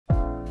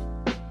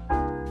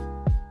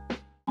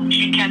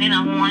She got in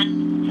on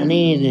one. I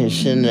need to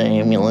send the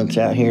ambulance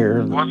out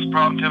here. What's the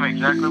problem? Tell me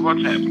exactly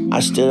what's happening. I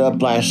stood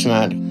up last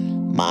night.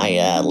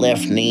 My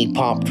left knee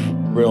popped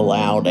real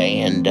loud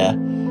and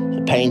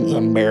the pain's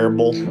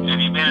unbearable. Have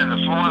you been in the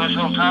floor this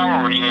whole time,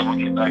 or were you able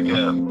to get back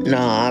up? No,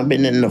 I've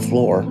been in the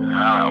floor.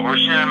 We're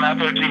sending them out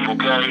there to you,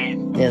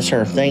 okay? Yes,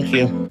 sir. Thank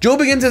you. Joe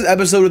begins his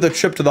episode with a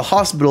trip to the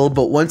hospital,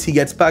 but once he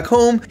gets back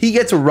home, he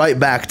gets right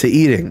back to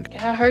eating.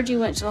 I heard you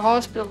went to the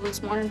hospital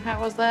this morning. How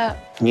was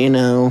that? You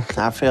know,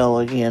 I fell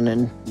again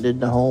and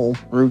did the whole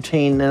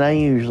routine that I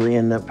usually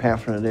end up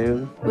having to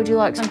do. Would you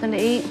like something to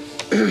eat?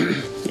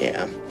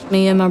 Yeah.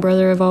 Me and my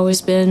brother have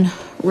always been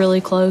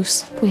really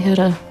close. We had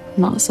a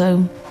not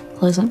so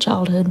pleasant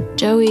childhood.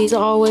 Joey's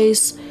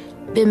always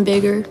been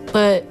bigger,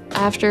 but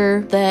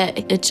after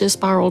that, it just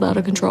spiraled out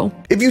of control.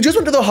 If you just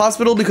went to the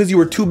hospital because you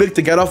were too big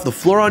to get off the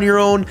floor on your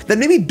own, then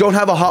maybe don't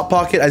have a Hot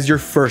Pocket as your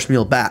first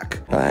meal back.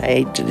 I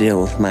hate to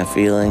deal with my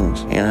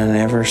feelings, and I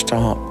never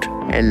stopped.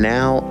 And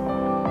now,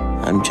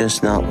 I'm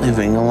just not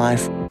living a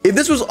life. If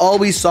this was all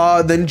we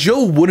saw, then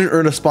Joe wouldn't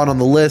earn a spot on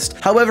the list.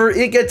 However,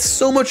 it gets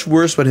so much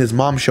worse when his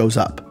mom shows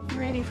up.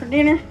 Ready for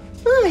dinner?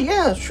 Oh,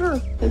 yeah,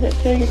 sure. Did that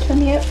fill your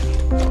tummy up?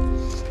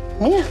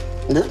 Yeah,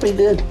 that'd be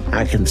good.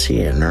 I can see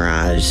it in her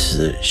eyes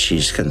that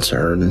she's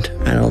concerned.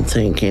 I don't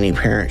think any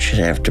parent should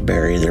have to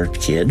bury their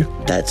kid.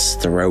 That's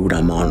the road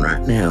I'm on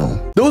right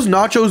now. Those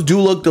nachos do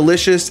look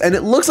delicious, and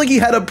it looks like he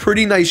had a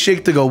pretty nice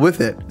shake to go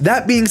with it.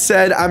 That being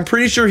said, I'm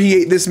pretty sure he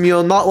ate this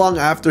meal not long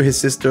after his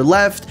sister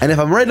left, and if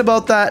I'm right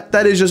about that,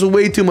 that is just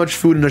way too much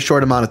food in a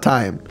short amount of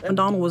time. When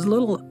Donald was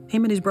little,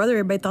 him and his brother,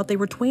 everybody thought they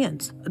were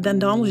twins. Then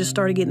Donald just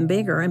started getting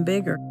bigger and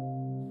bigger.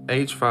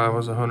 Age 5, I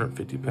was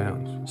 150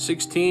 pounds.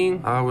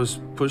 16, I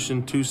was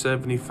pushing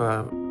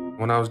 275.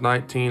 When I was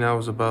 19, I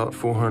was about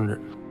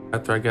 400.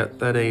 After I got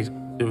that age,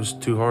 it was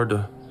too hard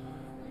to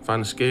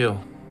find a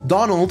scale.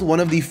 Donald, one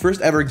of the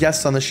first ever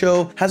guests on the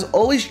show, has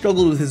always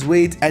struggled with his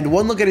weight, and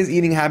one look at his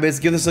eating habits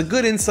gives us a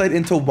good insight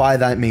into why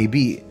that may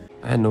be.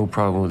 I had no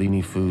problem with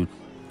eating food.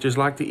 Just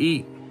like to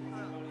eat.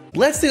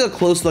 Let's take a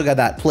close look at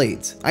that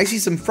plate. I see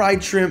some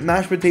fried shrimp,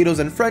 mashed potatoes,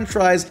 and french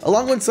fries,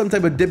 along with some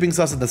type of dipping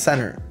sauce at the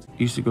center.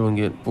 Used to go and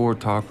get 4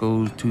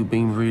 tacos, 2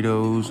 bean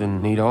burritos,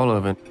 and eat all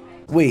of it.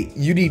 Wait,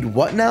 you need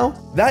what now?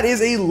 That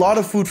is a lot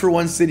of food for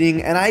one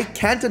sitting, and I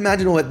can't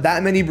imagine what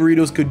that many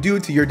burritos could do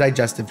to your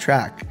digestive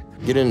tract.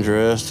 Getting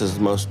dressed is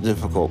the most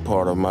difficult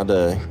part of my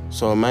day,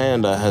 so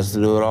Amanda has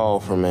to do it all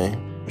for me.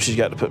 She's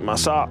got to put my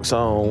socks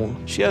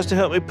on. She has to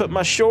help me put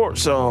my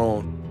shorts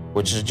on,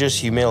 which is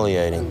just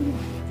humiliating.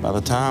 By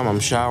the time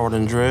I'm showered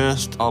and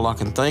dressed, all I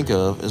can think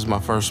of is my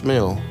first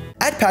meal.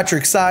 At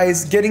Patrick's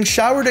size, getting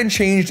showered and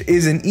changed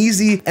isn't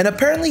easy, and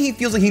apparently he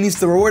feels like he needs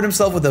to reward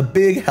himself with a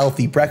big,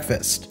 healthy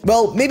breakfast.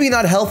 Well, maybe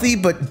not healthy,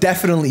 but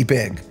definitely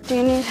big. Do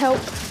you need help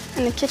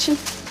in the kitchen?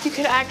 You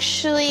could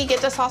actually get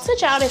the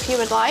sausage out if you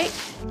would like.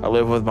 I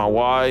live with my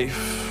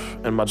wife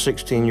and my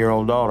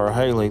 16-year-old daughter,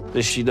 Haley.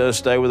 If she does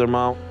stay with her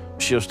mom,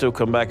 she'll still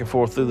come back and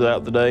forth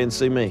throughout the day and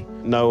see me,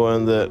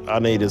 knowing that I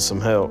needed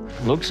some help.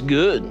 Looks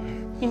good.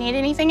 You need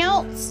anything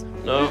else?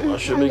 No, I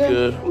should be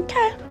good.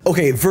 Okay.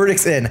 Okay,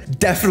 verdict's in.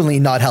 Definitely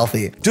not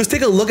healthy. Just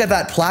take a look at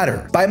that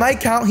platter. By my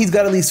count, he's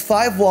got at least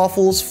 5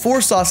 waffles,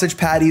 4 sausage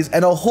patties,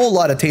 and a whole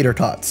lot of tater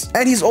tots.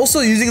 And he's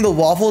also using the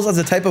waffles as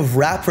a type of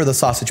wrap for the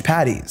sausage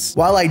patties.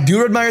 While I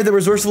do admire the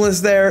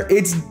resourcefulness there,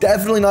 it's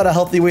definitely not a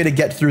healthy way to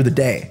get through the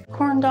day.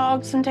 Corn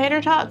dogs and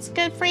tater tots,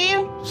 good for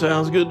you?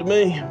 Sounds good to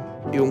me.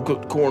 You gonna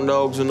cook the corn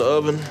dogs in the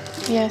oven?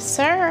 Yes,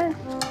 sir.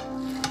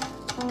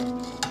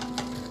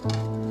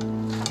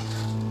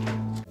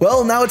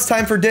 Well, now it's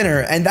time for dinner,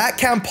 and that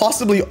can't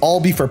possibly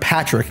all be for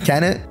Patrick,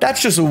 can it? That's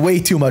just way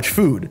too much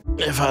food.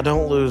 If I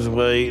don't lose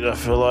weight, I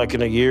feel like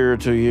in a year or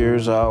 2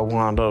 years, it'll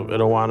wind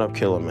up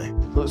killing me.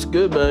 Looks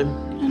good, babe.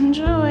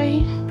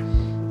 Enjoy.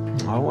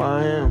 Oh,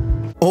 I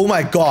am. Oh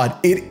my God,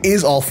 it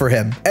is all for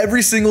him.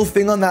 Every single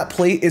thing on that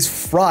plate is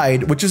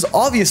fried, which is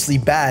obviously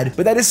bad,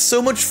 but that is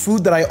so much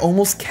food that I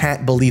almost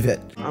can't believe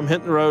it. I'm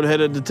hitting the road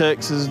headed to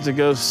Texas to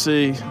go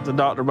see the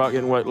doctor about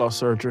getting weight loss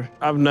surgery.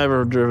 I've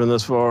never driven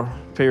this far,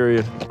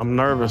 period. I'm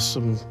nervous,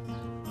 I'm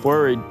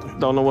worried,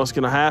 don't know what's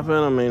gonna happen.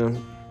 I mean,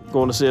 I'm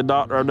going to see a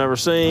doctor I've never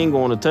seen,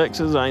 going to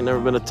Texas. I ain't never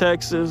been to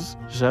Texas,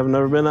 just haven't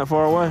never been that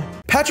far away.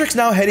 Patrick's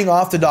now heading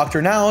off to Dr.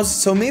 Now's,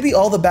 so maybe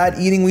all the bad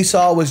eating we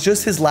saw was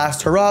just his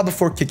last hurrah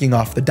before kicking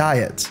off the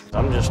diet.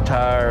 I'm just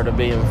tired of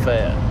being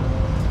fat.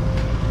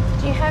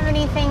 Do you have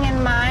anything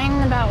in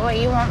mind about what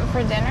you want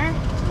for dinner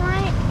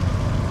tonight?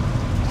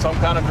 Some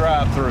kind of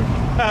drive-through.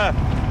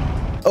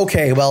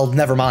 Okay, well,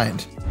 never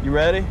mind. You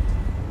ready?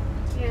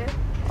 Yeah.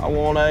 I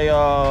want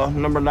a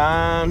number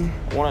 9.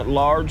 I want it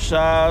large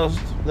sized.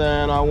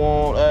 Then I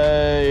want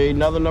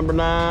another number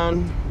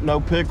 9, no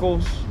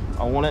pickles.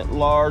 I want it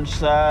large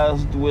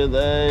sized with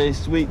a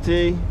sweet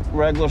tea,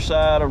 regular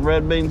side of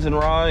red beans and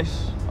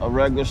rice, a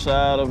regular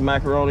side of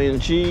macaroni and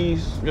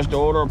cheese, just an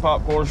order of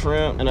popcorn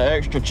shrimp, and an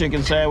extra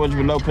chicken sandwich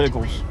with no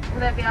pickles.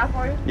 Will that be all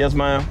for you? Yes,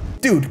 ma'am.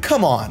 Dude,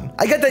 come on.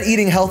 I get that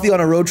eating healthy on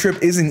a road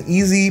trip isn't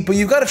easy, but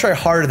you've got to try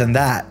harder than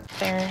that.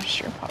 There's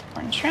your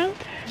popcorn shrimp.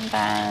 And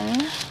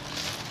then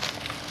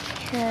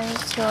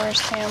Here's your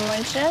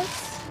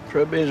sandwiches.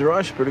 Red beans and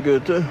rice are pretty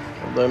good too.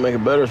 They make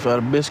it better if I had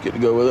a biscuit to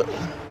go with it.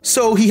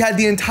 So he had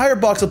the entire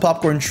box of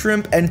popcorn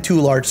shrimp and 2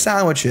 large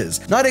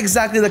sandwiches. Not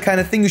exactly the kind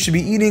of thing you should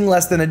be eating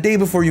less than a day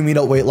before you meet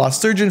a weight loss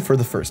surgeon for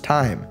the first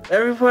time.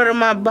 Every part of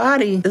my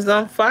body is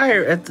on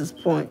fire at this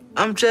point.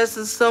 I'm just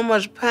in so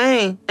much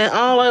pain, and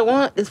all I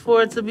want is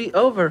for it to be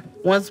over.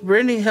 Once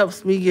Brittany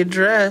helps me get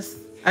dressed,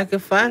 I can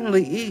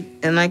finally eat,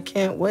 and I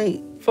can't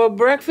wait. For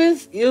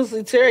breakfast,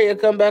 usually Terry will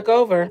come back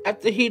over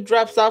after he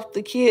drops off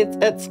the kids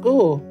at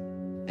school,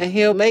 and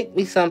he'll make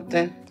me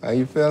something. How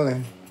you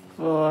feeling?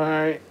 All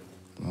right.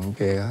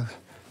 Okay, I'll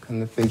come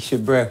to fix your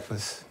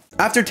breakfast.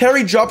 After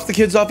Terry drops the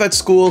kids off at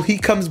school, he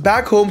comes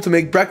back home to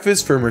make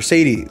breakfast for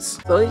Mercedes.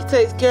 So he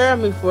takes care of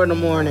me for the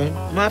morning.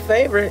 My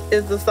favorite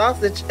is the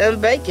sausage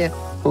and bacon.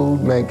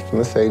 Food makes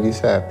Mercedes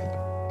happy.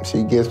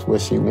 She gets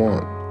what she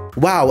wants.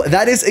 Wow,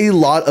 that is a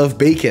lot of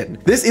bacon.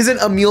 This isn't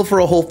a meal for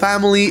a whole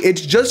family, it's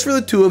just for the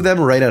 2 of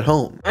them right at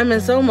home. I'm in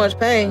so much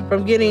pain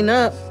from getting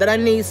up that I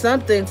need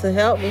something to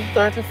help me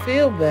start to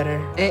feel better.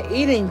 And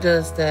eating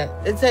does that.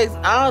 It takes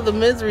all the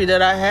misery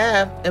that I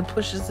have and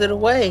pushes it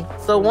away.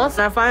 So once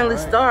I finally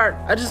start,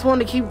 I just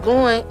want to keep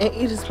going and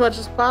eat as much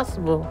as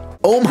possible.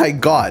 Oh my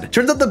god,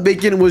 turns out the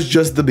bacon was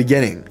just the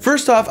beginning.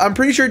 First off, I'm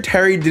pretty sure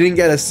Terry didn't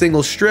get a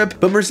single strip,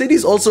 but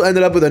Mercedes also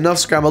ended up with enough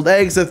scrambled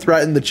eggs to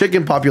threaten the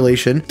chicken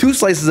population, 2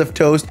 slices of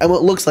toast, and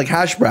what looks like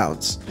hash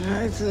browns.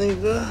 Nice,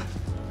 Nico.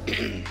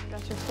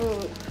 Got your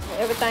food.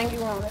 Everything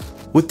you wanted.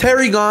 With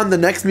Terry gone, the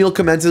next meal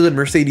commences when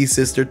Mercedes'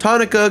 sister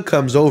Tonica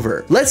comes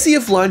over. Let's see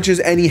if lunch is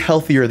any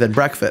healthier than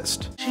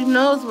breakfast. She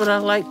knows what I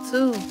like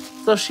too,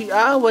 so she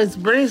always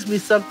brings me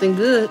something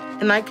good,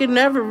 and I can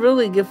never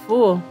really get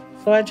full.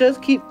 So I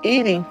just keep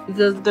eating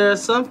because there are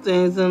some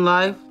things in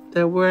life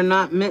that we're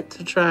not meant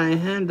to try and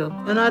handle.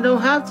 And I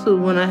don't have to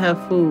when I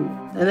have food.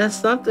 And that's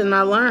something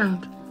I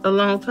learned a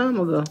long time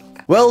ago.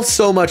 Well,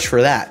 so much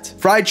for that.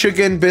 Fried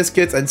chicken,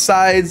 biscuits, and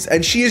sides,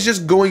 and she is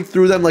just going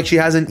through them like she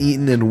hasn't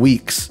eaten in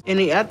weeks. In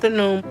the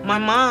afternoon, my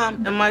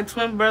mom and my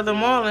twin brother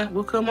Marlon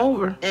will come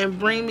over and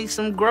bring me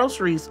some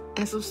groceries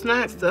and some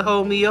snacks to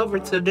hold me over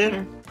to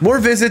dinner. More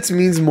visits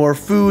means more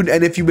food,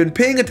 and if you've been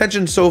paying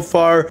attention so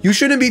far, you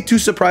shouldn't be too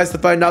surprised to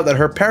find out that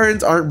her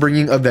parents aren't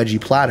bringing a veggie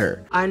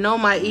platter. I know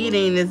my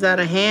eating is out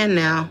of hand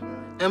now,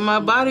 and my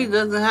body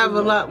doesn't have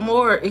a lot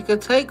more it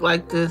could take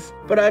like this.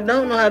 But I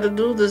don't know how to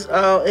do this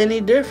all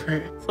any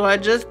different, so I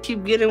just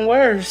keep getting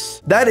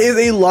worse. That is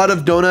a lot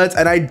of donuts,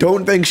 and I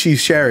don't think she's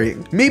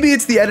sharing. Maybe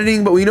it's the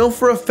editing, but we know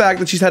for a fact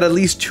that she's had at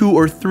least 2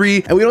 or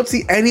 3, and we don't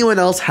see anyone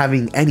else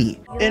having any.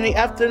 In the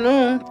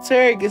afternoon,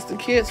 Terry gets the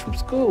kids from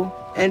school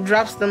and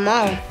drops them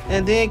off,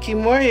 and then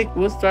Kimoria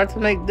will start to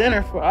make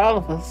dinner for all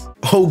of us.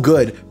 Oh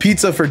good,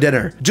 pizza for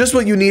dinner. Just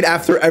what you need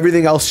after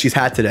everything else she's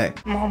had today.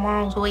 My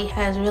mom's weight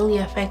has really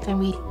affected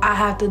me. I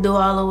have to do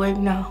all the work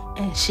now,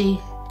 and she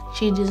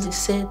just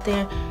sit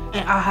there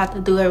and I have to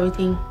do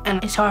everything,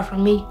 and it's hard for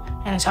me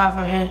and it's hard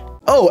for her.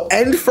 Oh,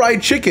 and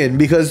fried chicken,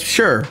 because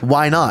sure,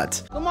 why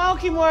not? Come on,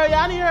 Kimoria,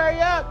 y'all need to hurry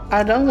up.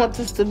 I don't want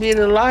this to be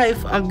the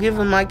life I'm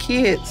giving my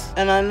kids,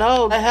 and I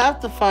know I have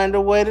to find a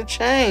way to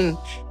change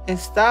and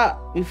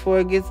stop before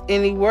it gets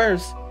any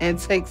worse and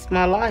takes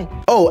my life.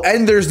 Oh,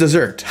 and there's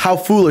dessert. How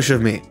foolish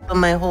of me.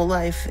 My whole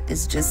life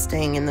is just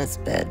staying in this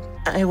bed.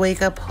 I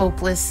wake up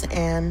hopeless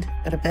and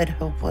go to bed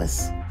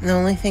hopeless. The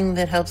only thing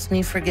that helps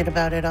me forget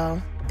about it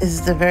all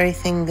is the very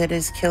thing that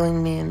is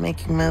killing me and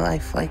making my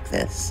life like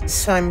this.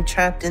 So I'm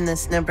trapped in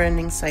this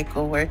never-ending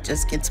cycle where it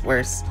just gets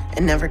worse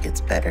and never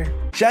gets better.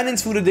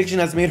 Shannon's food addiction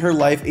has made her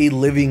life a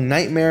living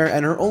nightmare,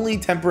 and her only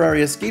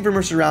temporary escape from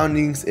her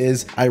surroundings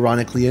is,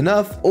 ironically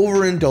enough,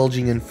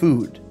 overindulging in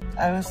food.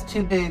 I was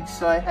too big,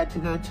 so I had to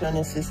go to an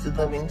assisted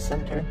living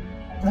center.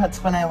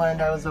 That's when I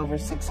learned I was over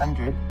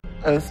 600.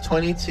 I was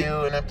 22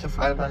 and up to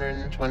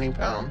 520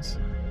 pounds.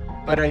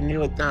 But I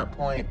knew at that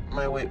point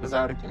my weight was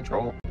out of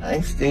control. I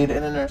stayed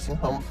in a nursing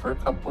home for a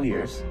couple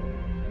years.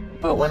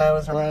 But when I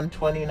was around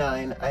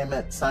 29, I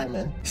met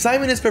Simon.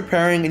 Simon is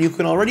preparing, and you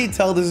can already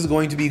tell this is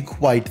going to be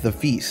quite the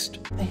feast.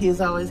 He's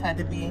always had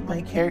to be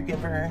my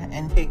caregiver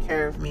and take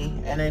care of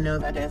me, and I know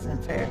that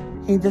isn't fair.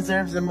 He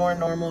deserves a more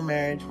normal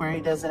marriage where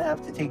he doesn't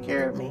have to take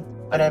care of me.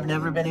 But I've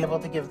never been able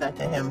to give that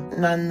to him.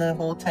 Not in the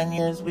whole 10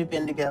 years we've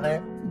been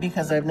together,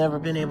 because I've never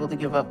been able to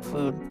give up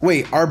food.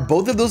 Wait, are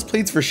both of those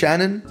plates for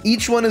Shannon?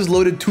 Each one is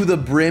loaded to the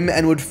brim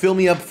and would fill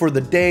me up for the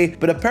day,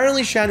 but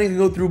apparently Shannon can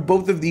go through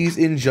both of these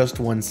in just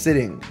one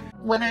sitting.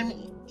 When I'm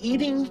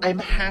eating, I'm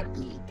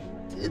happy.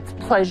 It's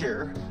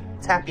pleasure.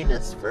 It's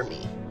happiness for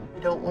me.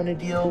 You don't want to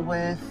deal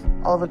with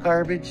all the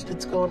garbage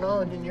that's going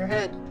on in your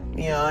head.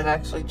 You know, I've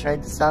actually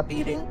tried to stop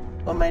eating.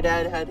 When my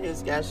dad had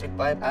his gastric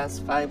bypass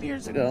 5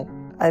 years ago,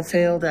 I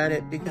failed at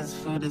it because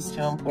food is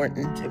too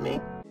important to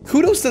me.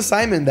 Kudos to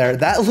Simon there,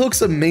 that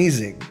looks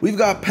amazing. We've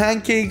got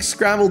pancakes,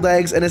 scrambled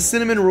eggs, and a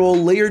cinnamon roll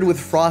layered with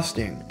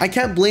frosting. I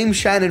can't blame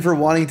Shannon for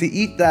wanting to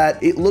eat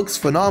that, it looks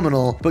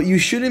phenomenal, but you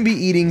shouldn't be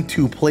eating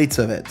 2 plates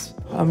of it.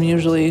 I'm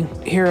usually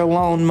here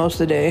alone most of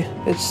the day.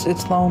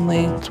 It's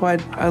lonely. That's why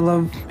I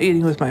love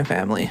eating with my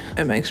family.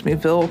 It makes me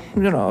feel,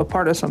 a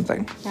part of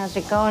something. How's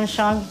it going,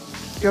 Sean?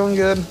 Going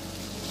good.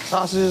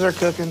 Sausages are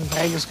cooking,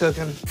 egg is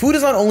cooking. Food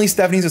is not only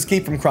Stephanie's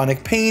escape from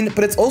chronic pain,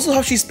 but it's also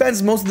how she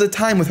spends most of the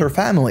time with her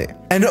family.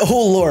 And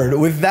oh lord,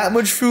 with that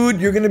much food,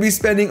 you're gonna be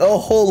spending a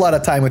whole lot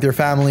of time with your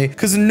family,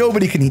 because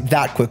nobody can eat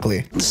that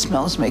quickly. The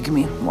smell is making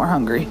me more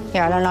hungry.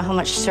 Yeah, I don't know how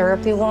much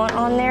syrup you want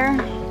on there.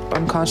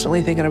 I'm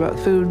constantly thinking about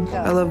food.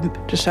 Yeah. I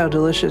love just how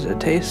delicious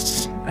it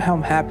tastes, how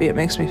happy it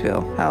makes me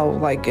feel, how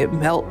like it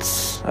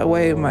melts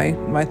away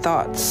my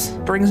thoughts.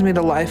 Brings me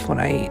to life when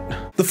I eat.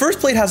 The first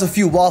plate has a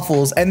few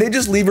waffles, and they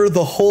just leave her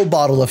the whole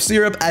bottle of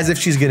syrup as if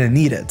she's gonna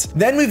need it.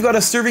 Then we've got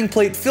a serving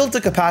plate filled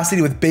to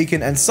capacity with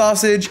bacon and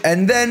sausage,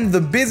 and then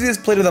the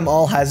busiest plate of them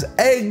all has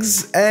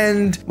eggs,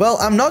 and, well,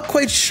 I'm not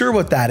quite sure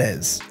what that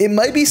is. It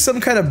might be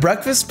some kind of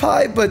breakfast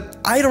pie, but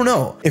I don't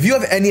know. If you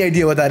have any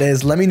idea what that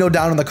is, let me know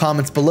down in the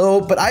comments below,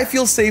 but I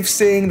feel safe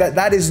saying that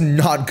that is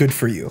not good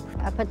for you.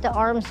 I put the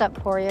arms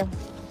up for you.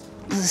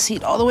 Is the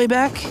seat all the way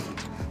back?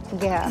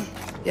 Yeah.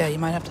 Yeah, you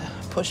might have to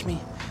push me,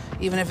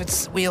 even if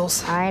it's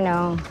wheels. I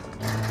know.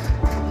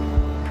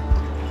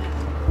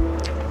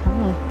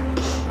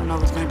 I don't know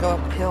if it's gonna go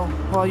uphill.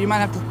 Well, you might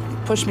have to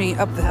push me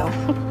up the hill.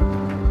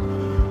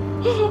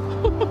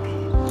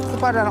 That's the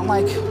part I don't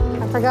like.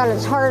 I forgot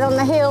it's hard on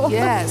the hill.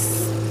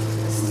 Yes.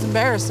 This is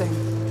embarrassing.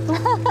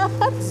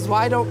 This is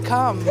why I don't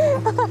come.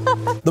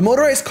 The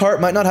motorized cart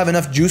might not have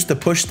enough juice to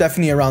push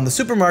Stephanie around the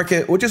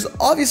supermarket, which is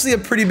obviously a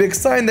pretty big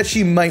sign that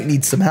she might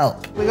need some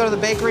help. We go to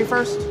the bakery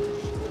first?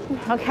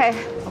 Okay.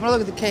 I'm gonna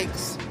look at the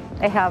cakes.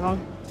 They have them.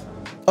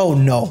 Oh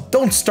no,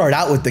 don't start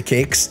out with the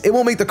cakes. It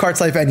won't make the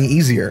cart's life any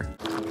easier.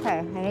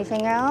 Okay,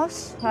 anything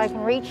else I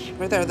can reach?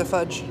 Right there, the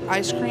fudge.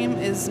 Ice cream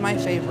is my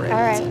favorite.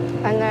 All right,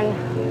 and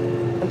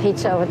then the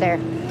pizza over there.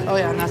 Oh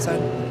yeah, on that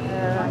side.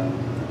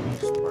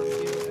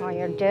 On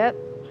your dip.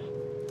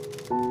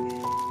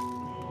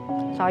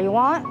 That's all you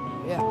want?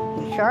 Yeah.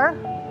 You sure?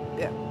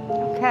 Yeah.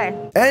 Okay.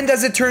 And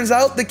as it turns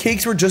out, the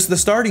cakes were just the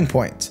starting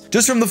point.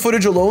 Just from the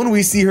footage alone,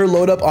 we see her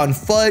load up on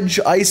fudge,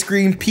 ice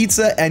cream,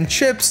 pizza, and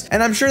chips,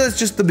 and I'm sure that's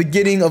just the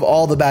beginning of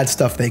all the bad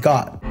stuff they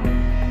got.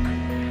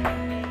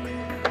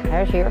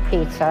 There's your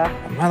pizza.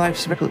 My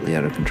life's completely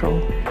out of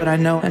control, but I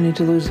know I need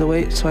to lose the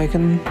weight so I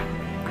can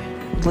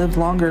live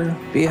longer,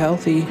 be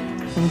healthy.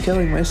 I'm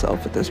killing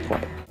myself at this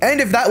point. And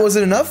if that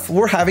wasn't enough,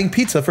 we're having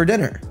pizza for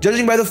dinner.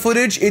 Judging by the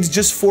footage, it's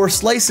just 4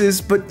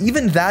 slices, but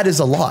even that is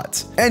a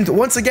lot. And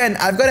once again,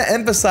 I've got to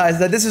emphasize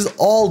that this is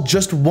all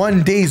just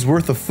 1 day's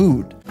worth of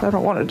food. I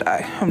don't want to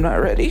die. I'm not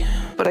ready,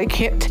 but I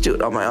can't do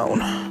it on my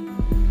own.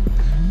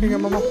 Here you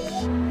go, Mama.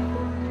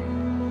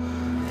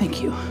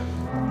 Thank you.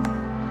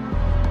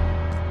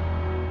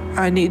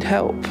 I need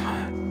help.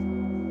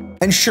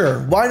 And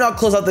sure, why not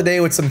close out the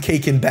day with some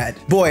cake in bed?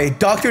 Boy,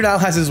 Doctor now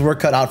has his work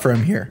cut out for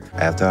him here.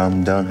 After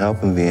I'm done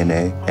helping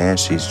VNA and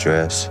she's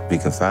dressed, we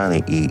can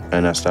finally eat.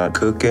 And I start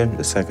cooking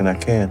the second I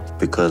can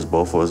because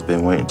both of us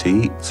been waiting to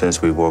eat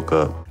since we woke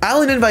up.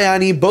 Alan and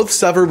Vianney both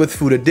suffer with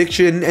food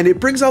addiction, and it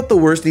brings out the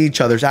worst in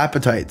each other's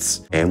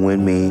appetites. And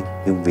when me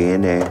and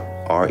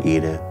VNA are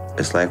eating,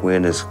 it's like we're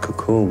in this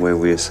cocoon where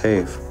we're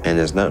safe and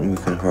there's nothing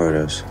that can hurt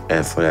us.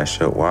 And for that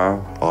short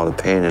while, all the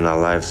pain in our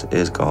lives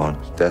is gone.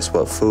 That's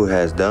what food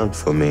has done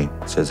for me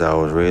since I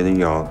was really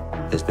young.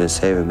 It's been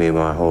saving me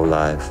my whole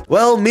life.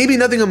 Well, maybe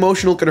nothing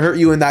emotional can hurt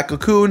you in that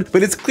cocoon,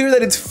 but it's clear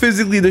that it's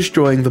physically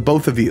destroying the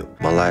both of you.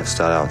 My life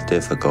started out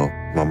difficult.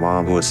 My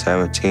mom was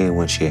 17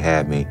 when she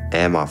had me,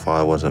 and my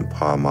father wasn't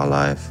part of my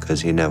life because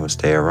he never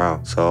stayed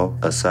around. So,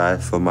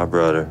 aside from my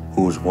brother,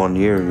 who was 1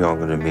 year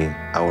younger than me,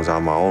 I was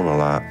on my own a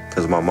lot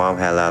because my mom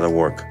had a lot of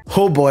work.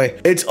 Oh boy,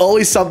 it's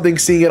always something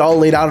seeing it all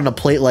laid out on a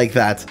plate like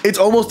that. It's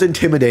almost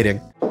intimidating.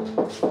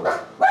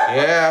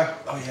 Yeah.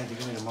 Oh yeah,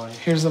 give me the money.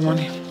 Here's the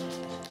money.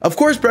 Of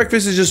course,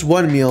 breakfast is just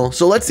one meal,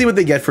 so let's see what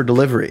they get for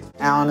delivery.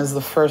 Alan is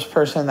the first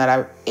person that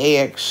I've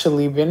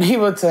actually been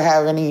able to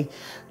have any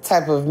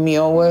type of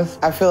meal with.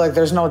 I feel like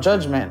there's no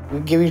judgment.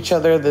 We give each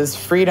other this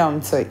freedom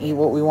to eat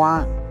what we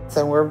want.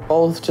 So we're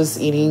both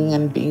just eating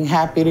and being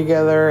happy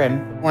together.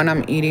 And when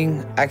I'm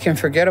eating, I can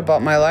forget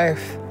about my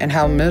life and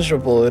how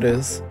miserable it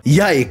is.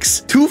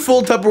 Yikes. 2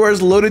 full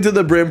Tupperwares loaded to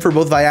the brim for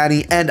both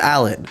Vianney and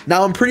Alan.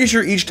 Now, I'm pretty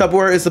sure each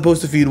Tupperware is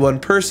supposed to feed 1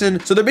 person,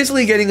 so they're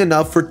basically getting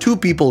enough for 2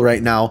 people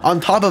right now, on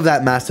top of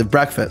that massive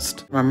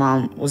breakfast. My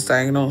mom was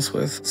diagnosed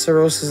with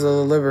cirrhosis of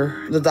the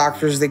liver. The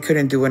doctors, they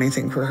couldn't do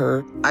anything for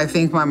her. I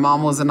think my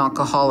mom was an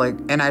alcoholic,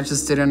 and I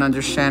just didn't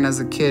understand as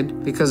a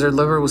kid because her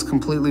liver was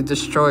completely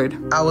destroyed.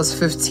 I was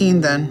 15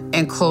 then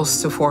and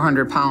close to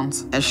 400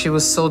 pounds, and she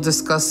was so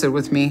disgusted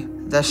with me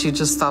that she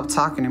just stopped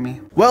talking to me.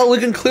 Well, we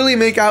can clearly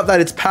make out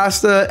that it's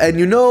pasta, and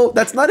you know,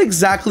 that's not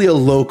exactly a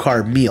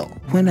low-carb meal.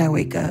 When I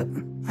wake up,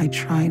 I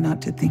try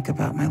not to think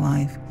about my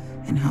life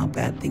and how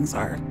bad things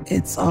are.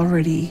 It's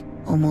already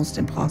almost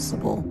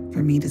impossible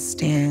for me to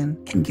stand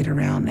and get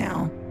around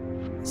now.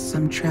 So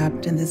I'm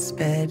trapped in this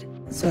bed.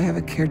 So I have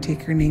a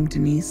caretaker named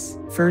Denise.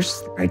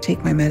 First, I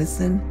take my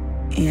medicine,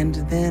 And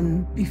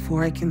then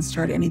before I can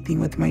start anything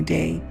with my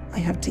day, I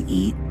have to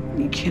eat.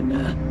 You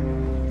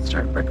can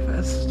start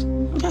breakfast.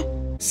 Okay.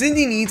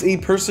 Cindy needs a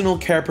personal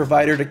care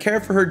provider to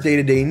care for her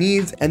day-to-day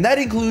needs, and that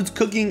includes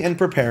cooking and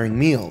preparing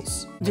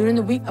meals. During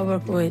the week, I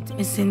work with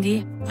Miss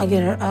Cindy. I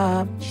get her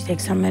up, she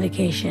takes some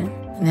medication,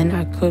 and then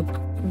I cook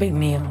a big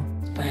meal.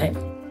 But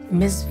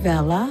Miss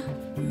Vela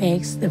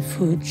makes the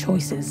food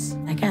choices.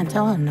 I can't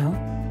tell her no.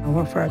 I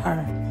work for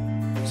her.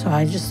 So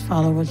I just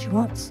follow what she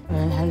wants.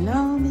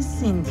 Hello, Miss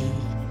Cindy.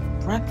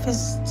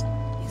 Breakfast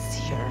is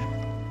here.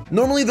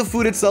 Normally the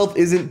food itself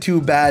isn't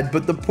too bad,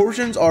 but the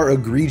portions are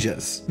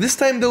egregious. This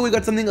time though, we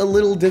got something a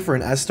little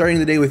different, as starting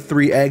the day with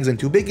 3 eggs and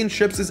 2 bacon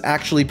strips is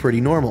actually pretty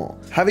normal.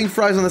 Having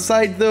fries on the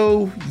side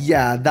though,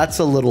 yeah, that's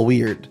a little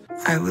weird.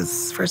 I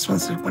was first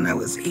molested when I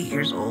was 8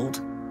 years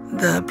old.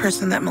 The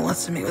person that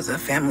molested me was a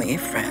family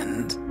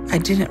friend. I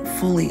didn't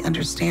fully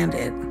understand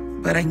it,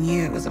 but I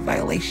knew it was a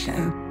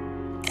violation.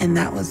 And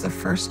that was the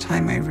first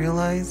time I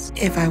realized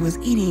if I was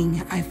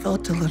eating, I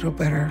felt a little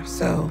better,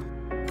 so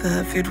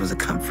the food was a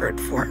comfort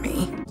for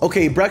me.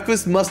 Okay,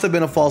 breakfast must have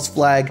been a false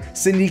flag.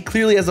 Cindy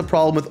clearly has a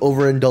problem with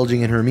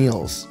overindulging in her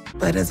meals.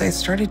 But as I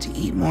started to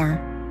eat more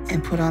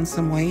and put on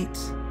some weight,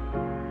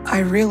 I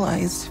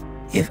realized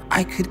if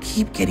I could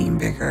keep getting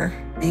bigger,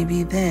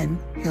 maybe then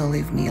he'll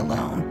leave me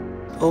alone.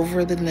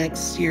 Over the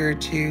next year or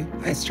two,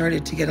 I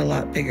started to get a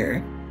lot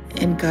bigger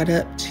and got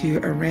up to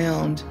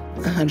around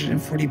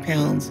 140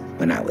 pounds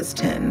when I was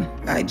 10.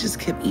 I just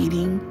kept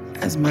eating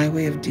as my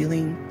way of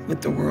dealing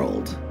with the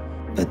world.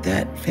 But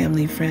that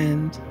family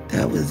friend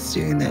that was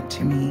doing that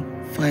to me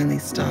finally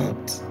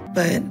stopped.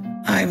 But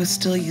I was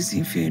still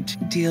using food to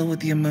deal with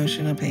the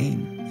emotional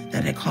pain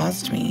that it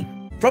caused me.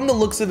 From the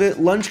looks of it,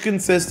 lunch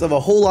consists of a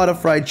whole lot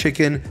of fried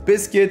chicken,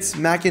 biscuits,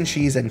 mac and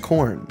cheese, and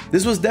corn.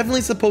 This was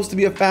definitely supposed to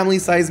be a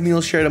family-sized meal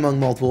shared among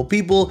multiple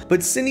people,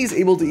 but Cindy's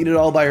able to eat it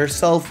all by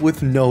herself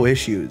with no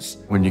issues.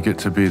 When you get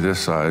to be this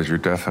size, you're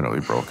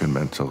definitely broken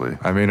mentally.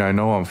 I mean, I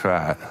know I'm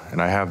fat,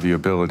 and I have the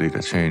ability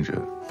to change it,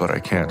 but I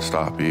can't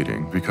stop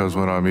eating, because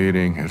when I'm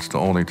eating, it's the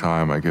only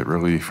time I get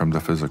relief from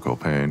the physical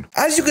pain.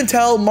 As you can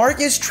tell,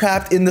 Mark is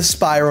trapped in the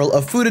spiral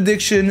of food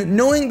addiction,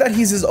 knowing that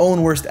he's his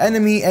own worst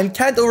enemy and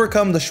can't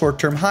overcome the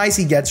short-term highs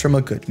he gets from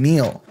a good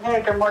meal.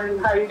 Hey, good morning.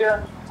 How you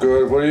doing?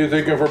 Good. What are you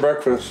thinking for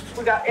breakfast?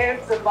 We got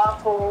eggs and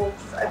waffles.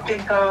 I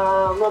think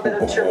a little bit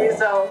of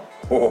chorizo.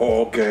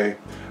 Oh, okay.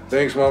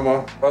 Thanks,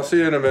 Mama. I'll see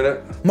you in a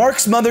minute.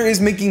 Mark's mother is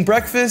making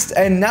breakfast,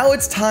 and now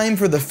it's time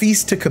for the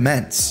feast to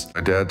commence.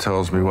 My dad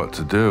tells me what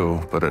to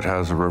do, but it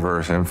has a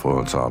reverse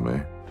influence on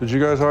me. Did you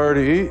guys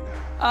already eat?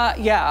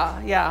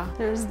 Yeah.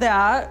 There's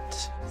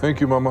that.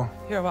 Thank you, Mama.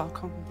 You're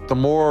welcome. The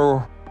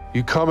more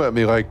you come at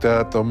me like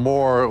that, the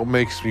more it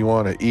makes me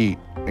want to eat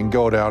and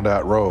go down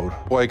that road.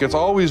 Like, it's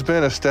always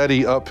been a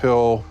steady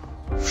uphill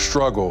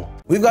struggle.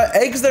 We've got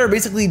eggs that are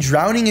basically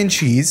drowning in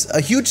cheese, a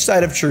huge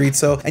side of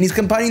chorizo, and he's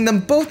combining them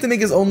both to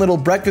make his own little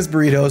breakfast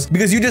burritos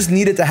because you just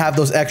needed to have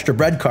those extra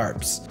bread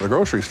carbs. The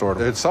grocery store,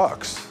 it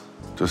sucks.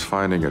 Just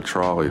finding a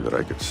trolley that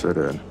I could sit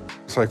in.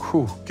 It's like,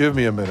 whew, give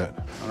me a minute.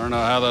 I don't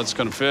know how that's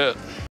gonna fit.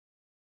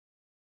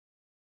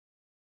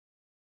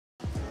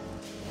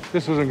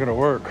 This isn't gonna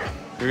work.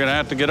 You're gonna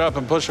have to get up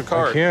and push a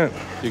cart. I can't.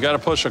 You gotta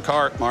push a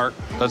cart, Mark.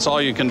 That's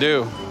all you can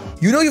do.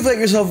 You know you've let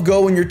yourself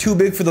go when you're too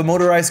big for the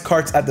motorized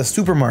carts at the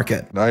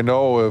supermarket. I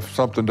know if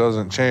something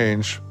doesn't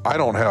change, I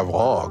don't have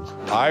long.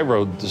 I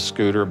rode the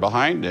scooter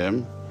behind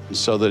him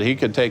so that he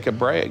could take a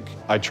break.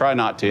 I try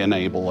not to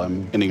enable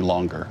him any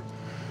longer.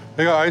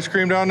 They got ice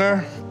cream down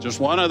there?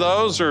 Just one of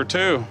those or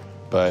two?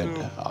 But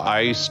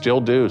I still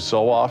do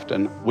so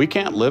often. We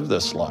can't live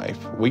this life.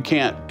 We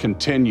can't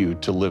continue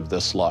to live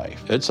this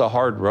life. It's a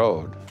hard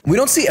road. We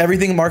don't see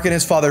everything Mark and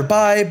his father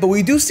buy, but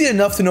we do see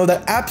enough to know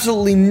that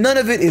absolutely none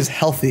of it is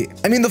healthy.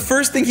 I mean, the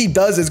first thing he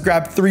does is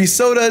grab 3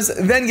 sodas,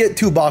 then get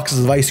 2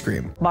 boxes of ice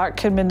cream. Mark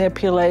can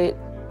manipulate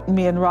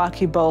me and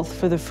Rocky both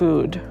for the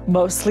food.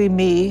 Mostly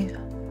me,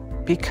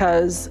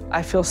 because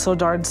I feel so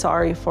darn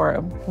sorry for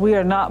him. We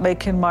are not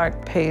making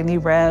Mark pay any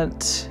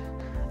rent,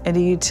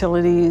 any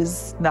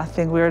utilities,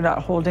 nothing. We are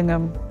not holding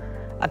him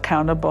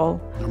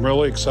accountable. I'm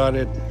really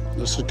excited.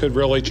 This could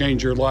really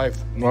change your life.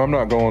 Well, I'm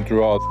not going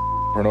through all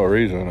for no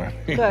reason.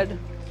 Good.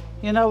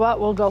 You know what?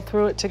 We'll go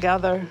through it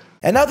together.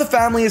 And now the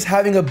family is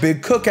having a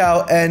big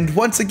cookout, and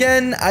once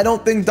again, I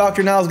don't think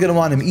Dr. Now's gonna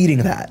want him eating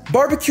that.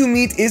 Barbecue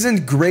meat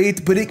isn't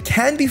great, but it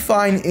can be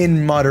fine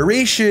in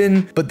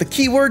moderation, but the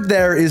key word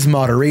there is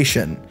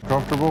moderation.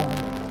 Comfortable?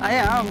 I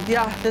am.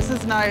 Yeah, this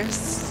is nice.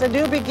 It's a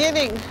new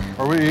beginning.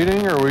 Are we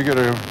eating or are we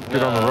gonna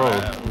get on the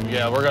road?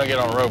 Yeah, we're gonna get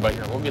on the road, but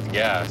here, we'll get the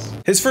gas.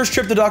 His first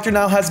trip to Dr.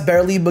 Now has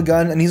barely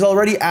begun, and he's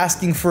already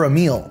asking for a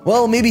meal.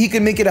 Well, maybe he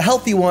can make it a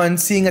healthy one,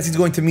 seeing as he's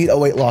going to meet a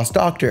weight loss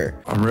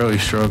doctor. I'm really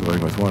struggling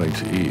with wanting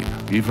to eat,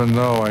 even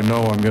though I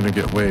know I'm gonna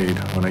get weighed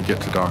when I get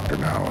to Dr.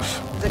 Now's.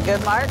 Is it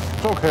good, Mark?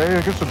 It's okay,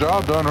 it gets the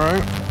job done,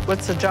 right?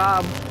 What's the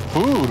job?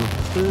 Food.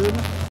 Food?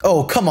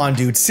 Oh, come on,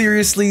 dude.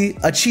 Seriously?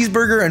 A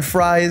cheeseburger and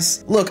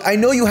fries? Look, I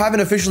know you haven't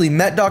officially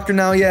met Dr.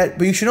 Now yet,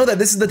 but you should know that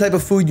this is the type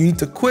of food you need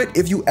to quit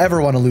if you ever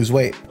want to lose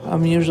weight.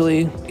 I'm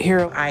usually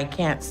here. I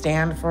can't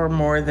stand for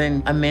more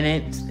than a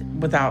minute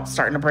without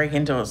starting to break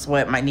into a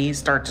sweat. My knees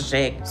start to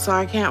shake. So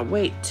I can't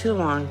wait too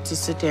long to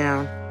sit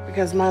down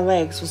because my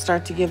legs will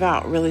start to give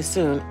out really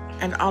soon.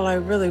 And all I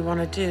really want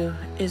to do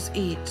is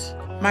eat.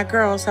 My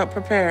girls help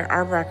prepare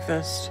our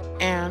breakfast,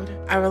 and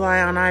I rely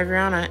on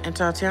Ivriana and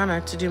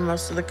Tatiana to do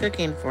most of the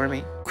cooking for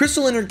me.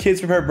 Crystal and her kids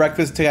prepare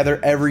breakfast together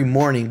every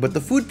morning, but the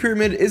food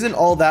pyramid isn't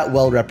all that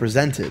well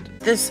represented.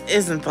 This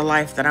isn't the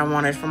life that I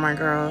wanted for my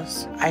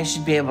girls. I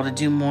should be able to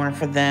do more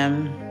for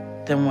them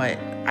than what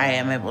I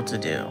am able to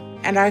do.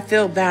 And I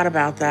feel bad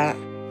about that.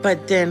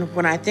 But then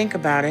when I think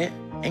about it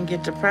and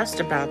get depressed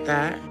about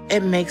that,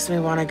 it makes me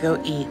want to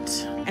go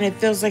eat. And it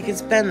feels like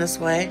it's been this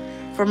way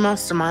for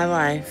most of my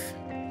life.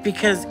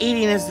 Because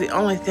eating is the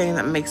only thing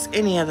that makes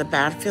any of the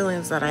bad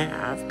feelings that I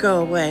have go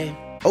away.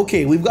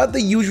 Okay, we've got the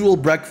usual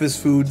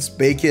breakfast foods,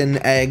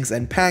 bacon, eggs,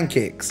 and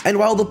pancakes. And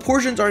while the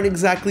portions aren't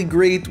exactly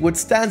great, what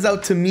stands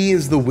out to me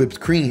is the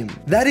whipped cream.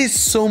 That is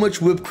so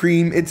much whipped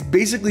cream, it's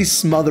basically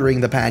smothering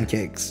the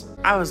pancakes.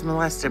 I was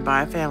molested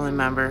by a family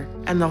member,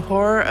 and the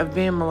horror of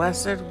being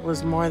molested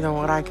was more than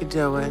what I could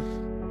deal with.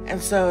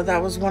 And so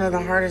that was one of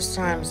the hardest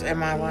times in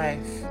my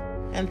life.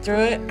 And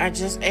through it, I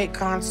just ate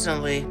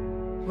constantly.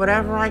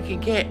 Whatever I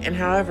could get and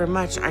however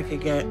much I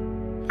could get,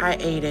 I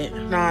ate it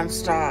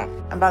nonstop.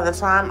 And by the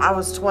time I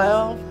was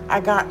 12, I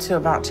got to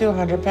about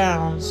 200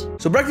 pounds.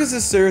 So breakfast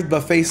is served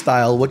buffet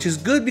style, which is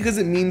good because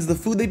it means the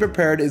food they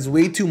prepared is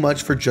way too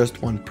much for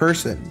just one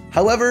person.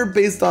 However,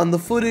 based on the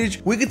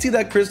footage, we can see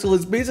that Crystal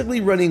is basically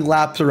running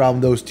laps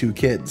around those two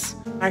kids.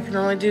 I can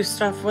only do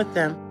stuff with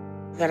them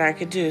that I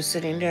could do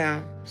sitting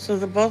down. So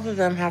the both of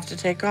them have to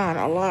take on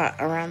a lot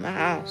around the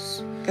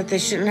house that they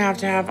shouldn't have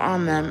to have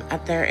on them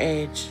at their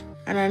age.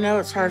 And I know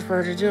it's hard for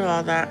her to do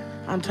all that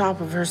on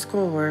top of her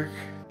schoolwork.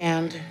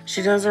 And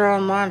she does her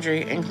own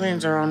laundry and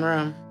cleans her own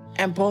room.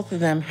 And both of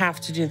them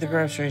have to do the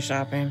grocery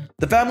shopping.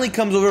 The family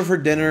comes over for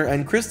dinner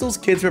and Crystal's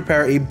kids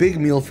prepare a big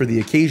meal for the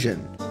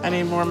occasion. I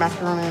need more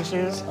macaroni and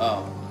cheese.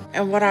 Oh.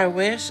 And what I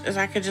wish is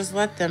I could just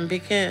let them be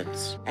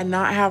kids and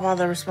not have all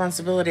the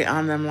responsibility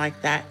on them like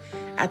that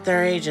at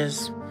their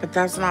ages. But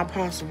that's not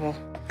possible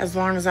as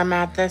long as I'm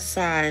at this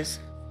size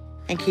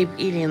and keep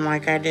eating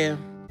like I do.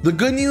 The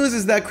good news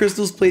is that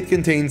Crystal's plate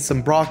contains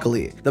some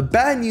broccoli. The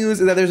bad news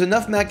is that there's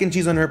enough mac and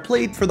cheese on her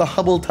plate for the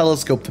Hubble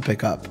telescope to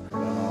pick up.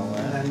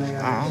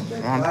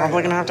 I'm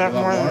probably gonna have to have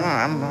more than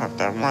that. I'm gonna have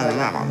to have more than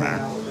that on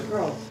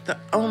there. The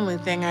only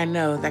thing I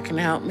know that can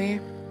help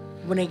me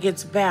when it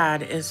gets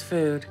bad is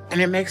food.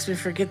 And it makes me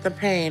forget the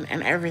pain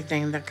and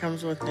everything that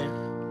comes with it.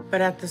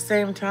 But at the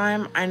same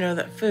time, I know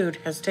that food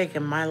has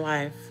taken my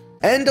life.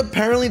 And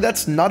apparently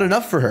that's not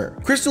enough for her.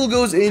 Crystal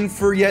goes in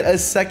for yet a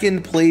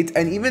second plate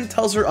and even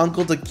tells her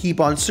uncle to keep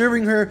on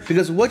serving her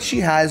because what she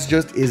has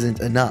just isn't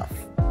enough.